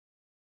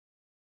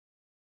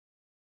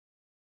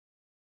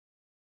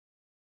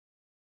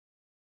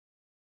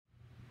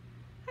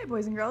Hi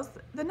boys and girls,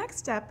 the next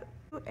step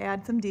is to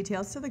add some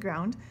details to the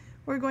ground.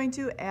 We're going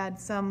to add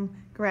some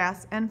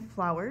grass and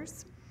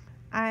flowers.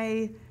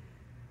 I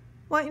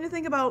want you to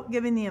think about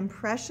giving the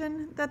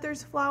impression that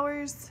there's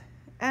flowers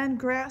and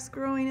grass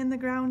growing in the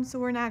ground, so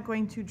we're not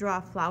going to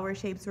draw flower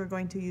shapes, we're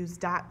going to use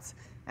dots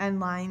and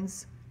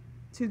lines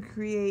to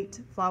create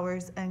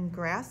flowers and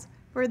grass.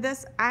 For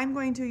this, I'm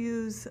going to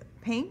use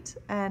paint,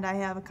 and I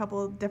have a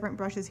couple different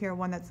brushes here,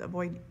 one that's a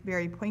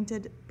very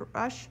pointed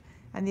brush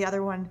and the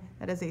other one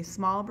that is a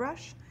small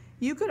brush.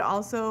 You could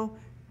also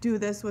do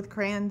this with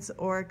crayons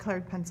or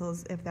colored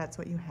pencils if that's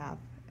what you have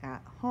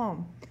at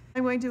home.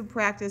 I'm going to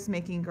practice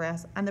making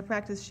grass. On the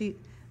practice sheet,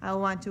 I'll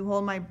want to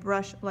hold my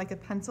brush like a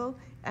pencil,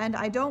 and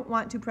I don't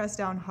want to press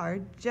down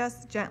hard,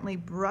 just gently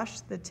brush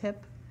the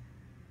tip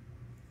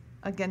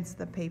against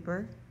the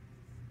paper,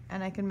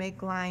 and I can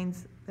make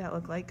lines that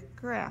look like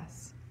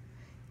grass.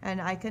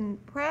 And I can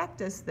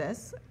practice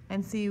this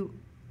and see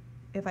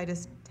if I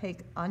just take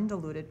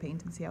undiluted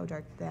paint and see how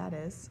dark that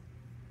is.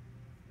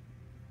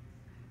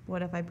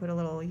 What if I put a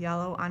little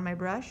yellow on my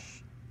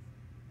brush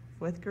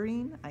with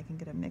green? I can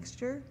get a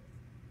mixture.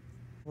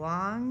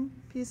 Long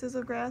pieces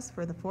of grass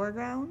for the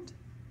foreground,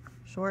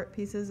 short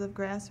pieces of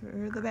grass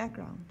for the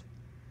background.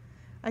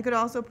 I could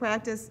also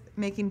practice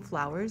making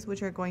flowers,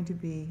 which are going to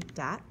be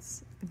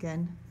dots.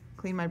 Again,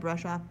 clean my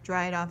brush off,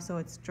 dry it off so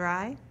it's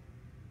dry,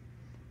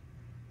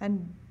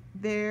 and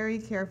very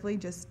carefully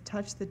just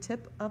touch the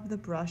tip of the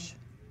brush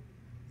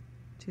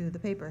to the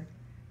paper.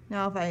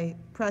 Now if I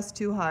press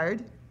too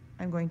hard,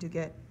 I'm going to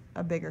get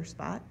a bigger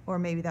spot, or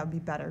maybe that would be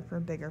better for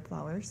bigger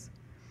flowers.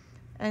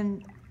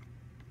 And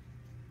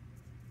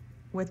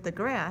with the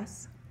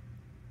grass,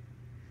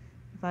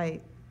 if I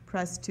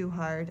press too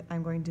hard,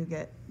 I'm going to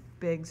get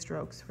big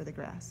strokes for the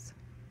grass.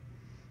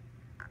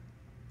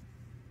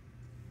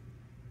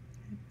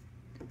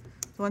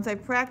 So once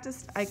I've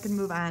practiced, I can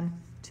move on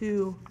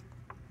to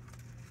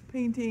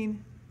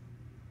painting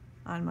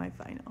on my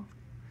final.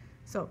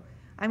 So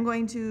I'm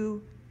going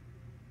to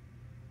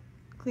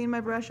clean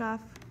my brush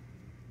off,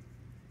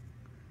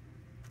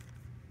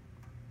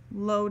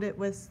 load it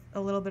with a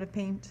little bit of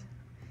paint,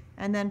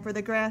 and then for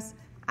the grass,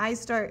 I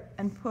start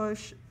and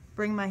push,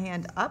 bring my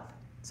hand up.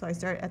 So I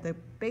start at the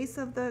base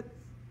of the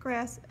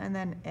grass and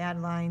then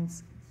add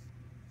lines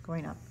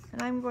going up.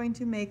 And I'm going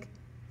to make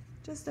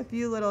just a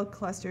few little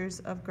clusters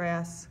of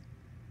grass.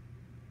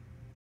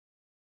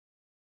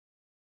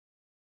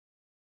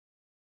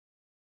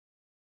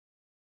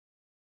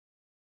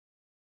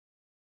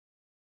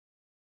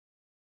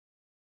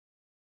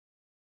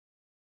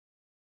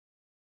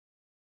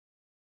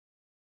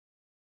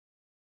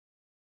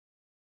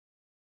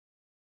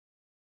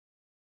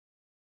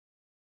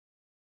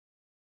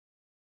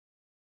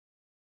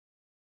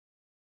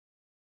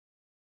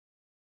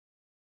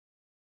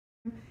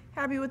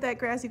 Happy with that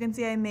grass. You can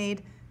see I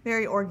made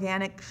very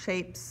organic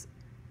shapes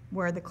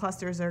where the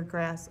clusters of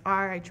grass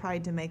are. I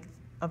tried to make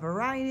a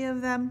variety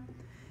of them.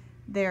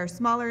 They are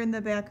smaller in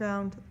the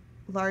background,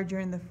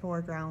 larger in the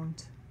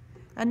foreground.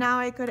 And now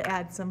I could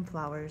add some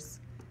flowers.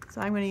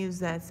 So I'm going to use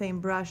that same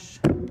brush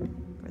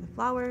for the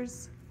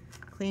flowers,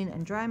 clean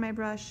and dry my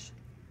brush,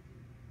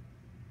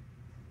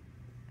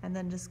 and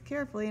then just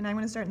carefully, and I'm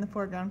going to start in the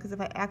foreground because if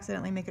I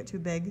accidentally make it too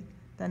big,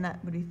 then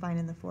that would be fine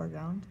in the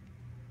foreground.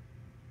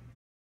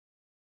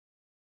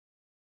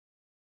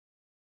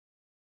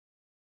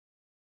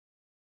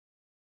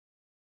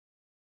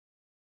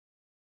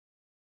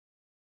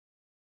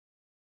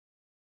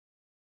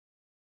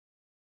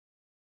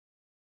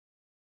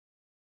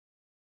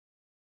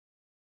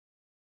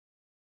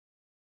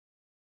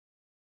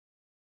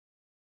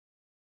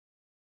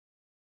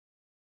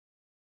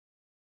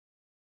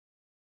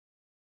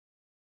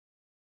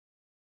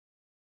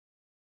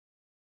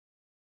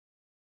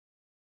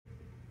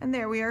 And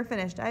there we are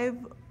finished.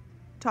 I've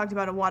talked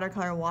about a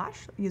watercolor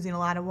wash, using a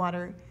lot of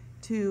water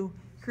to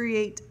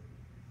create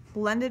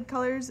blended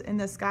colors in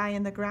the sky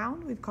and the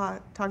ground. We've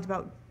talked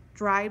about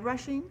dry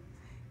brushing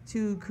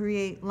to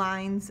create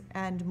lines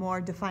and more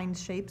defined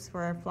shapes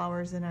for our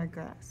flowers and our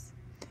grass.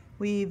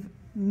 We've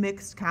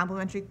mixed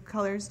complementary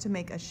colors to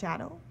make a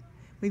shadow.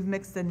 We've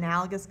mixed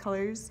analogous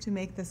colors to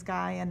make the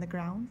sky and the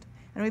ground.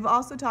 And we've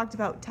also talked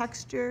about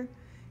texture,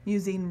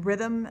 using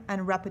rhythm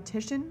and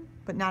repetition,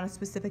 but not a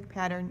specific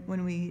pattern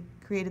when we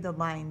created the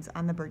lines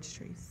on the birch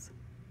trees.